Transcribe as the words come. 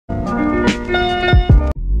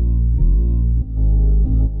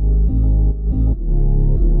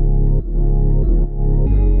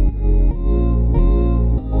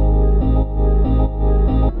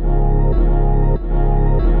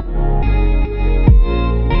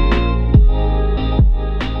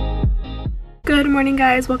Good morning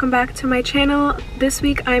guys, welcome back to my channel. This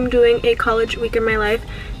week I'm doing a college week in my life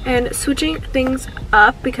and switching things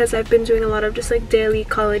up because I've been doing a lot of just like daily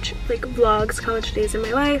college like vlogs, college days in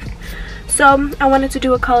my life. So I wanted to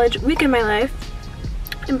do a college week in my life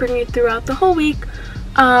and bring you throughout the whole week.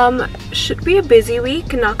 Should be a busy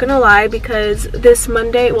week, not gonna lie, because this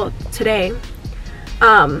Monday, well today,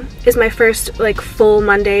 is my first like full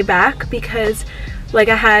Monday back because like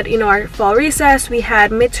I had, you know, our fall recess, we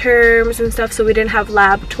had midterms and stuff, so we didn't have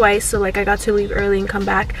lab twice, so like I got to leave early and come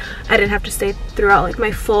back. I didn't have to stay throughout like my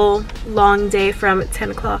full long day from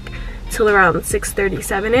 10 o'clock till around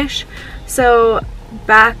 6:37ish. So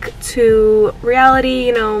back to reality,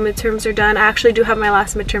 you know, midterms are done. I actually do have my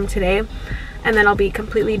last midterm today and then I'll be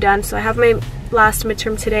completely done. So I have my last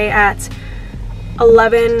midterm today at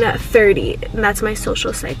 11:30 and that's my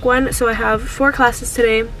social psych one. So I have 4 classes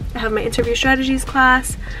today. I have my interview strategies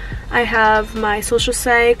class, I have my social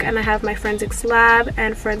psych, and I have my forensics lab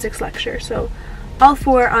and forensics lecture. So all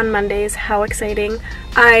 4 on Mondays. How exciting.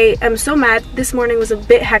 I am so mad. This morning was a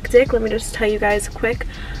bit hectic. Let me just tell you guys quick.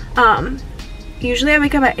 Usually I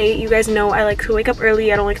wake up at 8. You guys know I like to wake up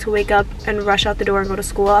early. I don't like to wake up and rush out the door and go to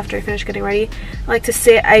school after I finish getting ready. I like to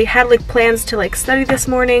sit. I had like plans to like study this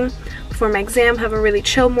morning before my exam, have a really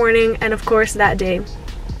chill morning, and of course that day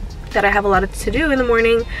that I have a lot to do in the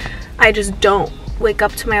morning, I just don't wake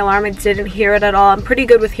up to my alarm. I didn't hear it at all. I'm pretty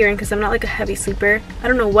good with hearing because I'm not like a heavy sleeper. I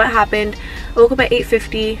don't know what happened. I woke up at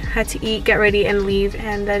 8:50, had to eat, get ready, and leave,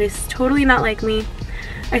 and that is totally not like me.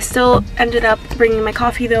 I still ended up bringing my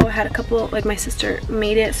coffee though. I had a couple, like my sister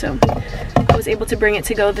made it, so I was able to bring it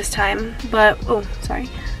to go this time. But, oh, sorry.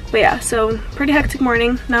 But yeah, so pretty hectic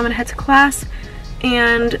morning. Now I'm gonna head to class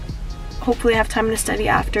and hopefully I have time to study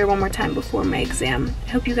after one more time before my exam.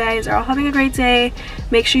 I hope you guys are all having a great day.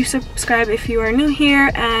 Make sure you subscribe if you are new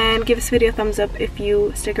here and give this video a thumbs up if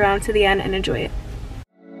you stick around to the end and enjoy it.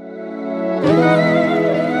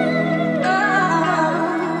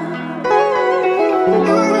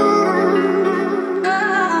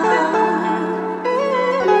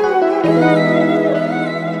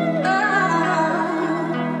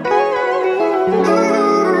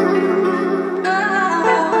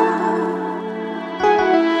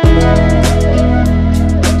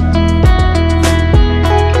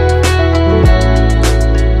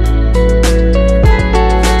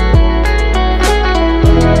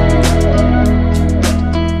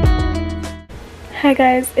 Hi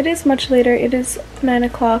guys, it is much later. It is 9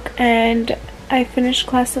 o'clock and I finished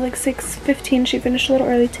class at like 6:15. She finished a little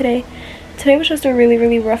early today. Today was just a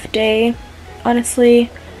really rough day. Honestly,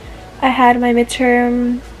 I had my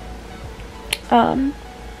midterm.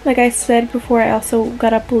 Like I said before, I also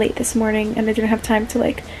got up late this morning and I didn't have time to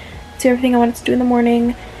like do everything I wanted to do in the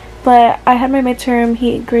morning. But I had my midterm.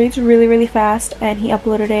 He grades really fast and he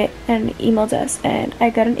uploaded it and emailed us and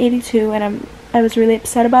I got an 82 and I was really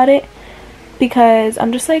upset about it. Because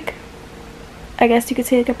I'm just like, I guess you could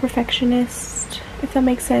say like a perfectionist, if that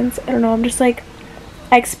makes sense. I don't know, I'm just like,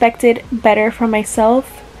 I expected better from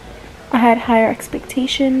myself. I had higher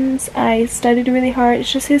expectations. I studied really hard.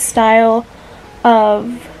 It's just his style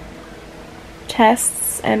of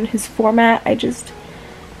tests and his format. I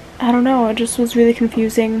don't know, it just was really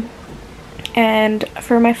confusing. And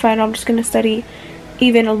for my final, I'm just going to study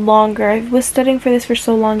even longer. I was studying for this for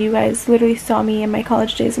so long. You guys literally saw me in my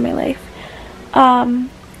college days of my life.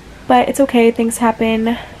 But it's okay, things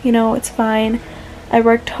happen, you know, it's fine. I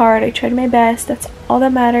worked hard, I tried my best, that's all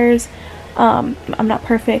that matters. I'm not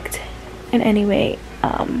perfect in any way,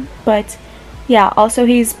 but yeah, also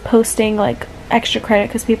he's posting like extra credit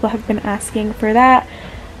because people have been asking for that,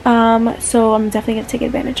 so I'm definitely gonna take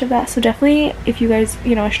advantage of that. So definitely, if you guys,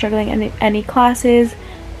 you know, are struggling in any classes,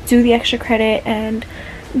 do the extra credit and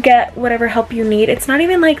get whatever help you need. It's not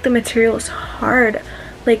even like the material is hard.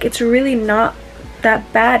 Like, it's really not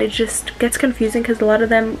that bad. It just gets confusing because a lot of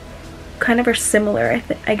them kind of are similar,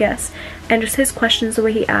 I guess. And just his questions, the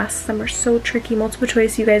way he asks them are so tricky. Multiple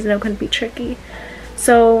choice, you guys know, can be tricky.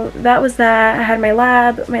 So that was that. I had my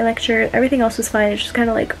lab, my lecture, everything else was fine. It's just kind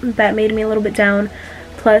of like that made me a little bit down.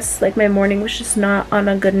 Plus, like, my morning was just not on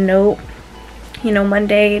a good note. You know,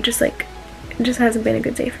 Monday, it just hasn't been a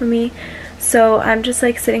good day for me. So I'm just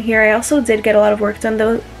like sitting here. I also did get a lot of work done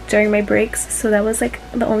though during my breaks, so that was like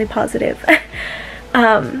the only positive.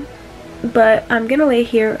 But I'm gonna lay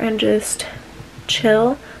here and just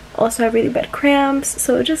chill. Also I have really bad cramps,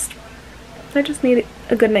 so I just need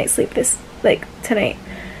a good night's sleep tonight.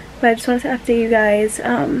 But I just wanted to update you guys.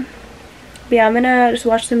 But yeah, I'm gonna just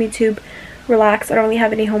watch some YouTube, relax. I don't really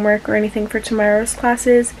have any homework or anything for tomorrow's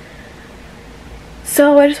classes.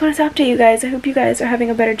 So I just wanted to update you guys. I hope you guys are having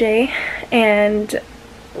a better day and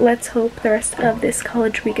let's hope the rest of this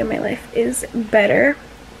college week in my life is better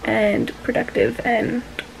and productive, and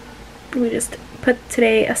we just put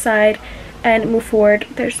today aside and move forward.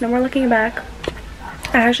 There's no more looking back.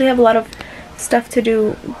 I actually have a lot of stuff to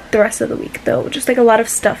do the rest of the week though, just like a lot of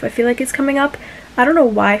stuff I feel like is coming up. I don't know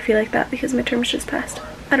why I feel like that, because midterms just passed.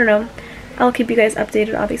 I don't know. I'll keep you guys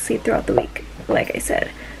updated obviously throughout the week, like I said.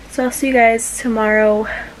 So I'll see you guys tomorrow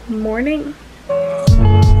morning.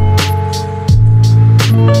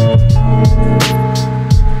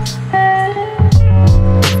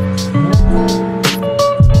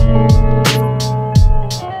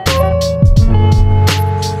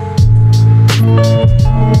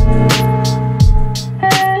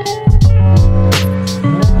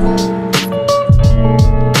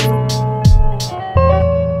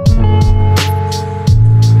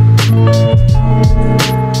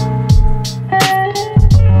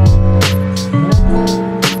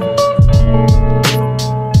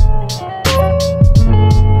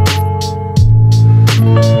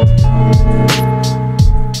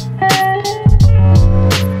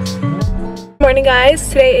 Morning guys,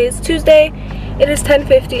 today is Tuesday. It is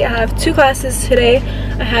 10:50. I have 2 classes today.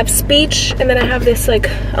 I have speech and then I have this like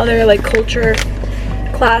other like culture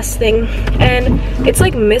class thing, and it's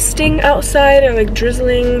like misting outside or like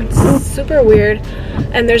drizzling. It's super weird,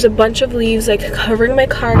 and there's a bunch of leaves like covering my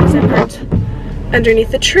car because I parked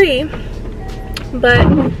underneath the tree.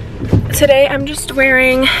 But today I'm just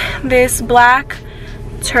wearing this black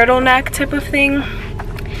turtleneck type of thing,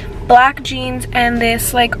 black jeans, and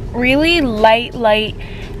this like really light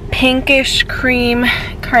pinkish cream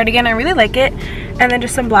cardigan. I really like it. And then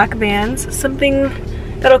just some black Vans, something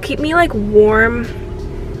that'll keep me like warm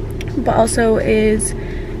but also is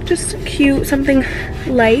just cute, something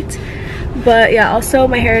light. But yeah, also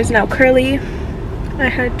my hair is now curly. I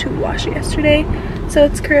had to wash it yesterday, so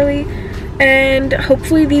it's curly. And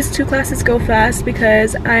hopefully these 2 classes go fast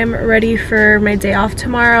because I'm ready for my day off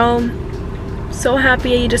tomorrow. So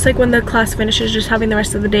happy, just like when the class finishes, just having the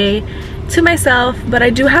rest of the day to myself. But I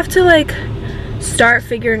do have to like start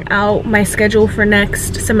figuring out my schedule for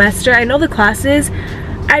next semester. I know the classes,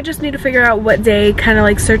 I just need to figure out what day, kind of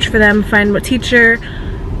like search for them, find what teacher.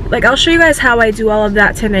 Like I'll show you guys how I do all of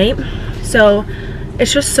that tonight. So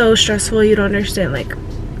it's just so stressful, you don't understand. Like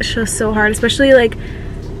it's just so hard, especially like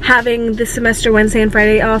having this semester Wednesday and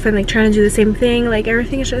Friday off and like trying to do the same thing. Like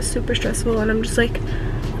everything is just super stressful, and I'm just like,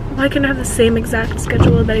 why can't I have the same exact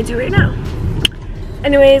schedule that I do right now?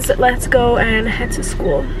 Anyways, let's go and head to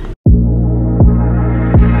school.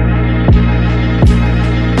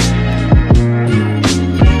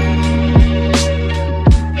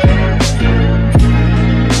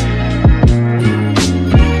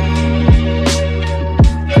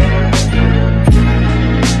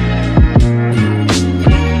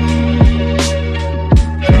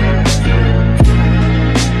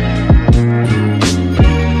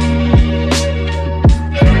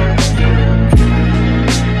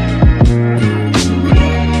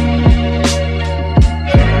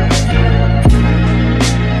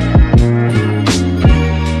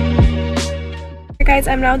 Guys,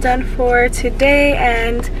 I'm now done for today,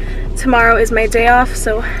 and tomorrow is my day off,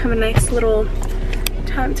 so I have a nice little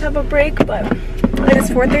time to have a break. But it is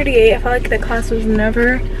 4:38. I felt like the class was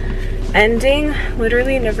never ending,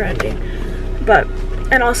 literally never ending. But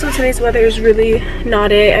and also today's weather is really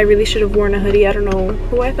not it. I really should have worn a hoodie. I don't know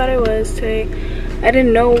who I thought I was today. I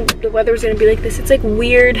didn't know the weather was gonna be like this. It's like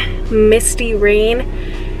weird misty rain,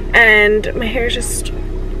 and my hair is just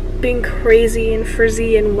being crazy and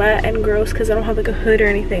frizzy and wet and gross because I don't have like a hood or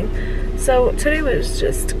anything. So today was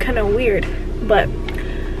just kind of weird, but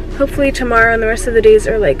hopefully tomorrow and the rest of the days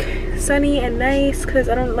are like sunny and nice, because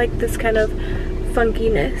I don't like this kind of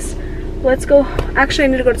funkiness. Let's go. Actually, I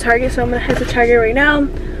need to go to Target, so I'm gonna head to Target right now.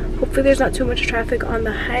 Hopefully there's not too much traffic on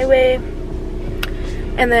the highway,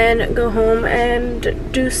 and then go home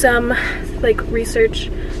and do some like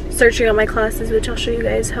research, searching on my classes, which I'll show you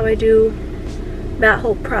guys how I do that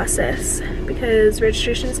whole process, because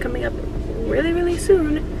registration is coming up really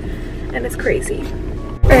soon and it's crazy.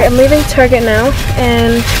 Alright, I'm leaving Target now,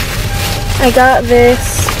 and I got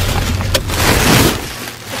this,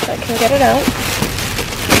 if I can get it out,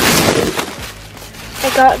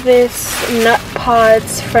 I got this Nut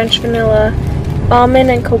Pods French Vanilla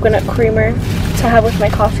Almond and Coconut Creamer to have with my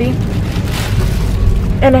coffee.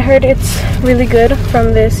 And I heard it's really good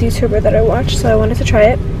from this YouTuber that I watch, so I wanted to try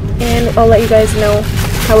it. And I'll let you guys know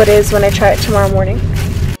how it is when I try it tomorrow morning.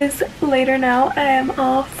 It's later now. I am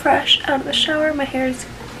all fresh out of the shower. My hair is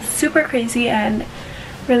super crazy and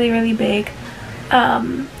really big.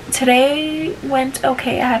 Today went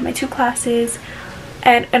okay. I had my 2 classes.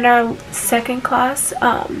 And in our second class,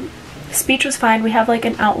 speech was fine. We have like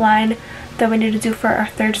an outline that we need to do for our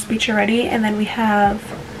third speech already, and then we have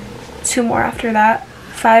 2 more after that,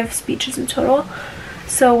 5 speeches in total.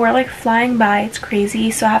 So we're like flying by, it's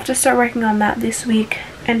crazy. So I have to start working on that this week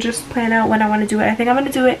and just plan out when I want to do it. I think I'm going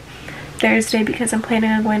to do it Thursday because I'm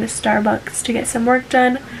planning on going to Starbucks to get some work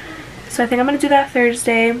done. So I think I'm going to do that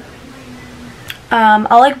Thursday.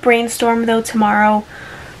 I'll like brainstorm though tomorrow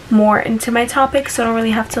more into my topic, so I don't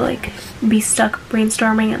really have to like be stuck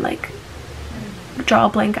brainstorming and like draw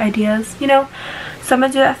blank ideas, you know. So I'm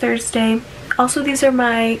gonna do that Thursday. Also, these are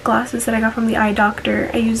my glasses that I got from the eye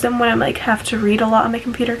doctor. I use them when I like have to read a lot on my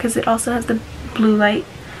computer because it also has the blue light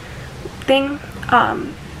thing.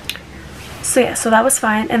 So yeah, so that was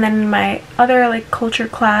fine. And then in my other like culture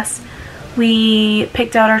class, we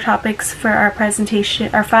picked out our topics for our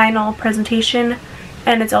presentation, our final presentation,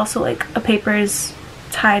 and it's also like a paper is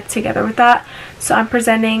tied together with that. So I'm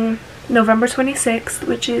presenting November 26th,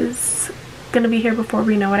 which is gonna be here before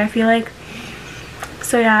we know it, I feel like.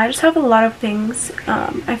 So yeah, I just have a lot of things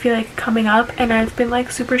I feel like coming up, and I've been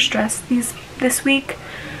like super stressed this week,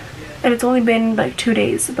 and it's only been like 2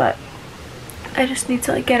 days, but I just need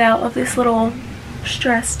to like get out of this little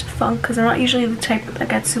stressed funk because I'm not usually the type that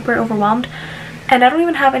gets super overwhelmed, and I don't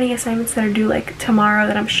even have any assignments that are due like tomorrow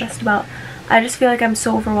that I'm stressed about. I just feel like I'm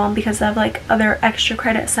so overwhelmed because I have like other extra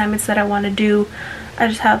credit assignments that I want to do. I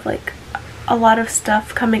just have like a lot of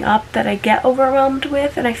stuff coming up that I get overwhelmed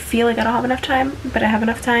with, and I feel like I don't have enough time, but I have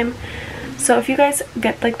enough time. So if you guys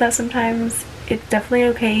get like that sometimes, it's definitely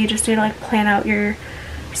okay. You just need to like plan out your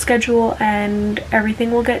schedule and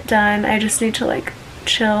everything will get done. I just need to like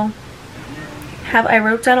chill. I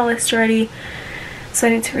wrote down a list already, so I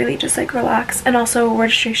need to really just like relax. And also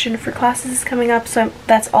registration for classes is coming up, so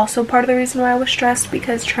that's also part of the reason why I was stressed,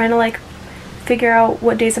 because trying to like figure out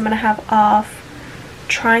what days I'm gonna have off,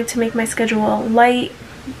 trying to make my schedule light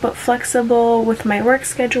but flexible with my work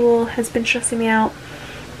schedule has been stressing me out.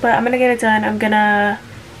 But I'm gonna get it done. I'm gonna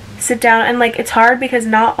sit down, and like it's hard because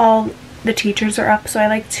not all the teachers are up, so I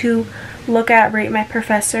like to rate my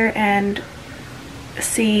professor and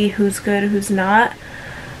see who's good, who's not.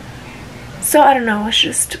 So I don't know, it's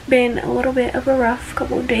just been a little bit of a rough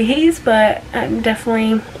couple of days, but I'm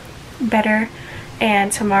definitely better.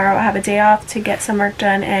 And tomorrow I have a day off to get some work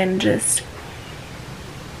done and just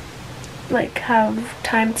like have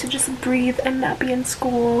time to just breathe and not be in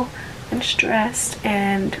school and stressed,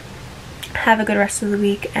 and have a good rest of the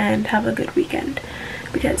week and have a good weekend,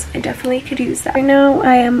 because I definitely could use that. Right now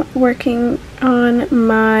I am working on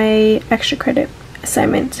my extra credit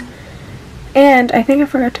assignment, and I think I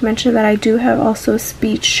forgot to mention that I do have also a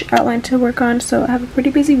speech outline to work on, so I have a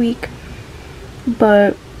pretty busy week,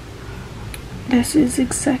 but this is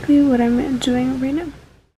exactly what I'm doing right now.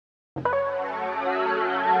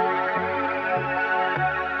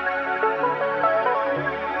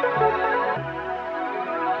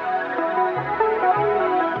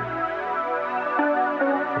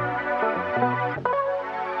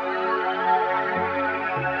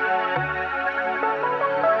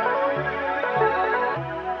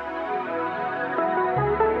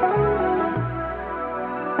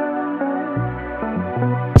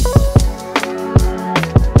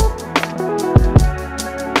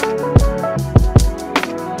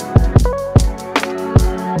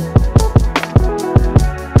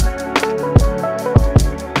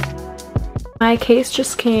 My case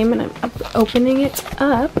just came and I'm opening it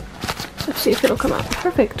up. Let's see if it'll come out.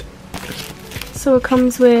 Perfect. So it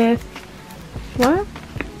comes with what?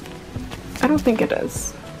 I don't think it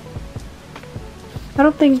does. I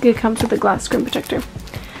don't think it comes with a glass screen protector.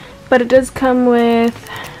 But it does come with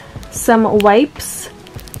some wipes,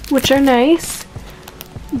 which are nice.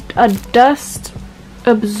 A dust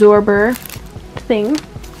absorber thing,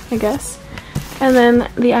 I guess. And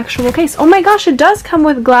then the actual case. Oh my gosh, it does come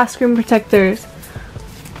with glass screen protectors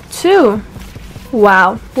too.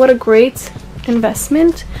 Wow, what a great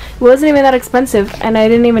investment. It wasn't even that expensive, and I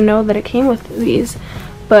didn't even know that it came with these.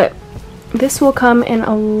 But this will come in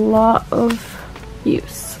a lot of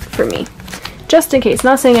use for me. Just in case.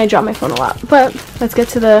 Not saying I drop my phone a lot, but let's get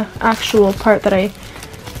to the actual part that I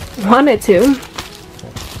wanted to.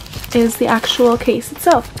 Is the actual case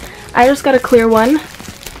itself. I just got a clear one,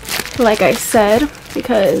 like I said,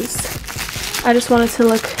 because I just wanted to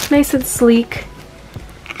look nice and sleek.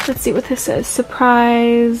 Let's see what this says.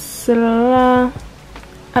 Surprise. I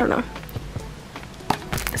don't know.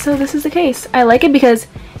 So this is the case. I like it because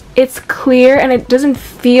it's clear and it doesn't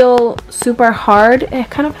feel super hard. It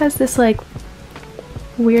kind of has this like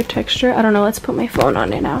weird texture. I don't know. Let's put my phone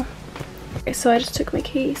on it now. Okay, so I just took my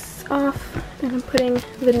case off and I'm putting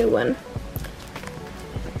the new one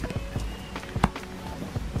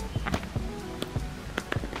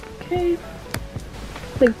Okay.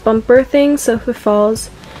 Like bumper thing, so if it falls,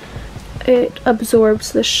 it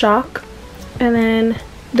absorbs the shock. And then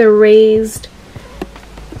the raised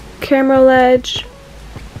camera ledge,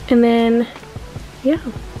 and then yeah,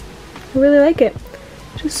 I really like it.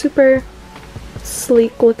 Just super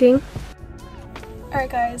sleek looking. Alright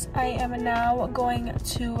guys, I am now going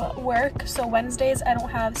to work. So Wednesdays I don't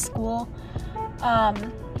have school,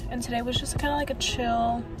 and today was just kind of like a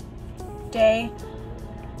chill day.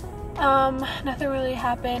 Nothing really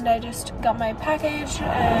happened. I just got my package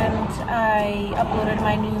and I uploaded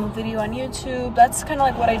my new video on YouTube. That's kind of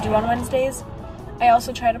like what I do on Wednesdays. I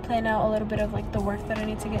also try to plan out a little bit of like the work that I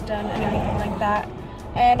need to get done and everything like that.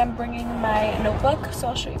 And I'm bringing my notebook, so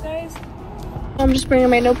I'll show you guys. I'm just bringing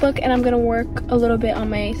my notebook and I'm gonna work a little bit on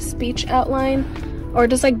my speech outline, or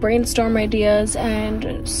just like brainstorm ideas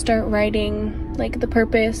and start writing like the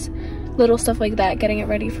purpose, little stuff like that, getting it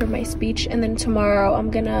ready for my speech. And then tomorrow I'm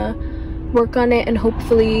gonna work on it and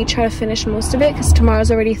hopefully try to finish most of it, because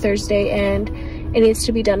tomorrow's already Thursday and it needs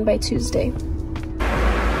to be done by Tuesday.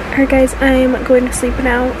 Alright guys, I'm going to sleep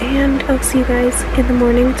now and I'll see you guys in the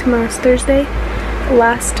morning. Tomorrow's Thursday,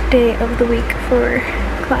 last day of the week for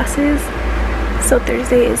classes. So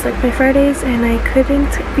Thursday is like my Fridays and I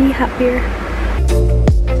couldn't be happier.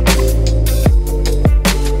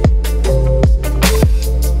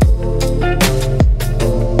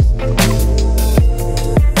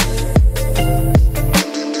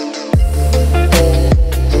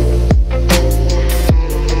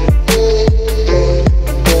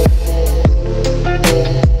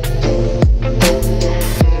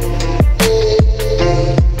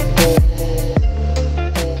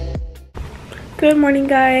 Good morning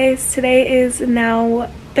guys. Today is now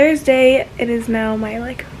Thursday. It is now my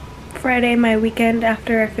like Friday, my weekend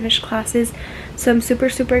after I finish classes. So I'm super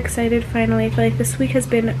excited finally. I feel like this week has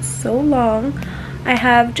been so long. I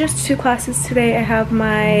have just 2 classes today. I have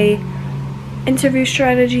my interview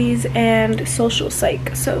strategies and social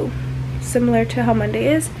psych. So similar to how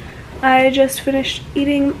Monday is. I just finished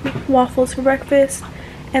eating waffles for breakfast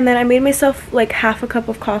and then I made myself like half a cup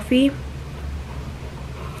of coffee.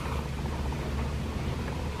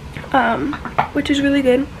 Which is really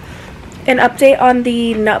good. An update on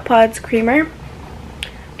the Nut Pods creamer.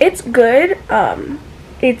 It's good.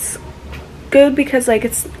 It's good because like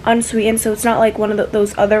it's unsweetened, so it's not like one of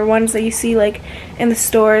those other ones that you see like in the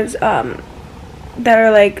stores that are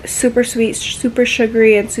like super sweet, super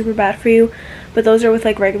sugary, and super bad for you. But those are with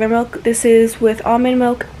like regular milk. This is with almond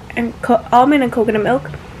milk and almond and coconut milk,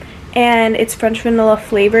 and it's French vanilla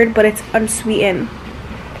flavored, but it's unsweetened.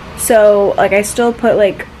 So like I still put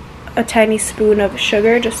like a tiny spoon of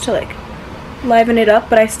sugar just to like liven it up,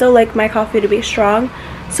 but I still like my coffee to be strong.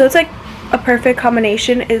 So it's like a perfect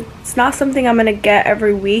combination. It's not something I'm gonna get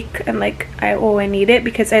every week and like I need it,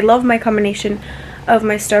 because I love my combination of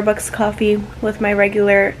my Starbucks coffee with my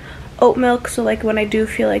regular oat milk. So like when I do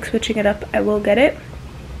feel like switching it up, I will get it.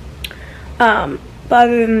 But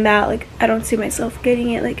other than that, like I don't see myself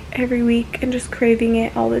getting it like every week and just craving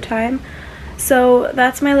it all the time. So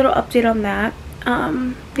that's my little update on that.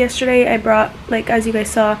 Yesterday I brought, like as you guys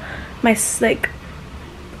saw, my like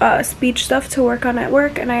speech stuff to work on at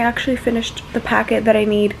work, and I actually finished the packet that I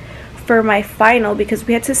need for my final, because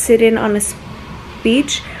we had to sit in on a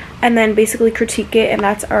speech and then basically critique it, and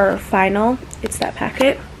that's our final. It's that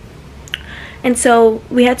packet. And so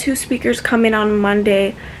we had 2 speakers come in on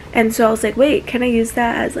Monday, and so I was like, wait, can I use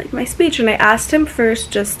that as like my speech? And I asked him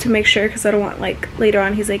first just to make sure, because I don't want like later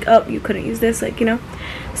on he's like, oh, you couldn't use this, like, you know.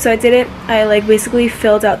 So I did it. I like basically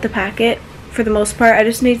filled out the packet for the most part. I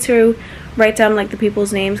just need to write down like the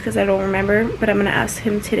people's names because I don't remember, but I'm gonna ask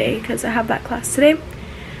him today because I have that class today.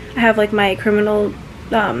 I have like my criminal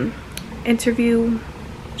interview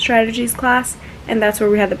strategies class, and that's where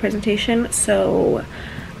we had the presentation, so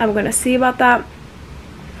I'm gonna see about that.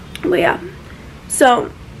 But yeah, so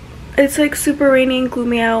it's like super rainy and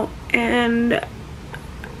gloomy out, and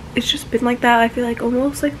it's just been like that I feel like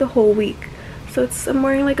almost like the whole week. So I'm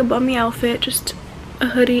wearing like a bummy outfit, just a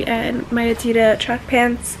hoodie and my Adidas track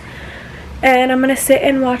pants, and I'm gonna sit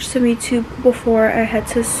and watch some YouTube before I head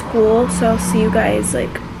to school. So I'll see you guys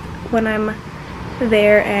like when I'm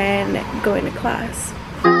there and going to class.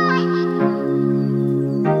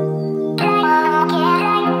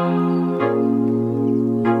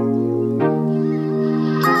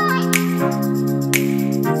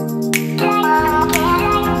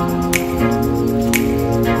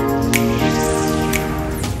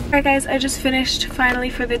 Alright guys, I just finished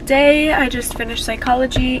finally for the day. I just finished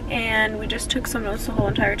psychology and we just took some notes the whole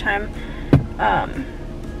entire time.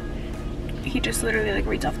 He just literally like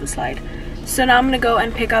reads off the slide. So now I'm gonna go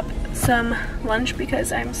and pick up some lunch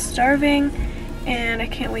because I'm starving and I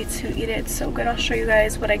can't wait to eat it. It's so good. I'll show you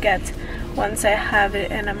guys what I get once I have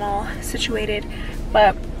it and I'm all situated.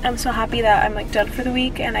 But I'm so happy that I'm like done for the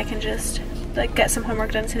week and I can just like get some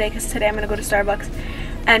homework done today, because today I'm gonna go to Starbucks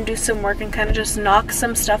and do some work and kind of just knock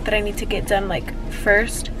some stuff that I need to get done like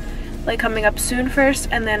first, like coming up soon first,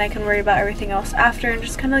 and then I can worry about everything else after and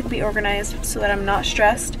just kind of like be organized so that I'm not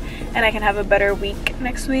stressed and I can have a better week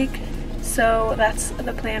next week. So that's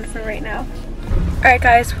the plan for right now. Alright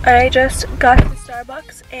guys, I just got to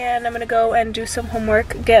Starbucks and I'm gonna go and do some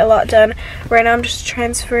homework, get a lot done. Right now I'm just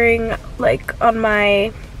transferring like on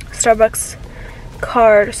my Starbucks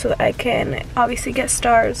card so that I can obviously get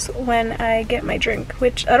stars when I get my drink,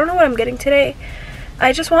 which I don't know what I'm getting today.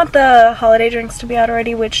 I just want the holiday drinks to be out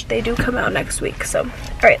already, which they do come out next week. So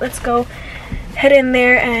alright, let's go head in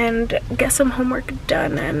there and get some homework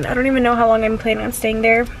done. And I don't even know how long I'm planning on staying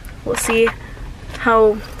there. We'll see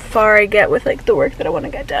how far I get with like the work that I want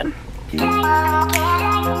to get done.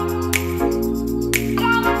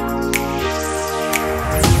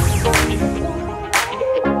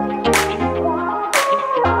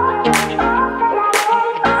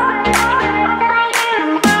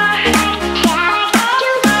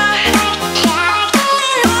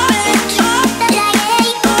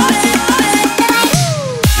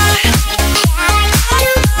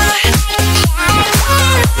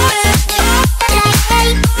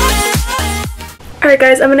 Alright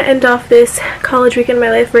guys, I'm going to end off this college week in my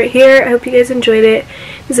life right here. I hope you guys enjoyed it.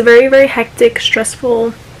 It was a very, very hectic,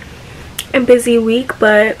 stressful, and busy week,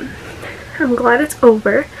 but I'm glad it's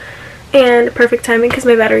over. And perfect timing because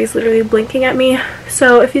my battery is literally blinking at me.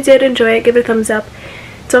 So if you did enjoy it, give it a thumbs up.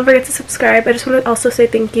 Don't forget to subscribe. I just want to also say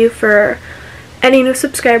thank you for any new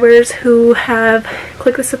subscribers who have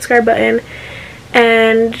clicked the subscribe button.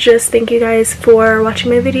 And just thank you guys for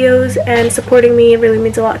watching my videos and supporting me. It really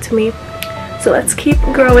means a lot to me. So let's keep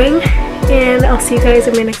growing, and I'll see you guys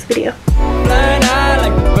in my next video. Flying high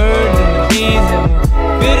like the birds and the bees, and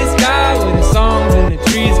we'll fill the sky with the songs and the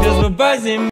trees, 'cause we're buzzing.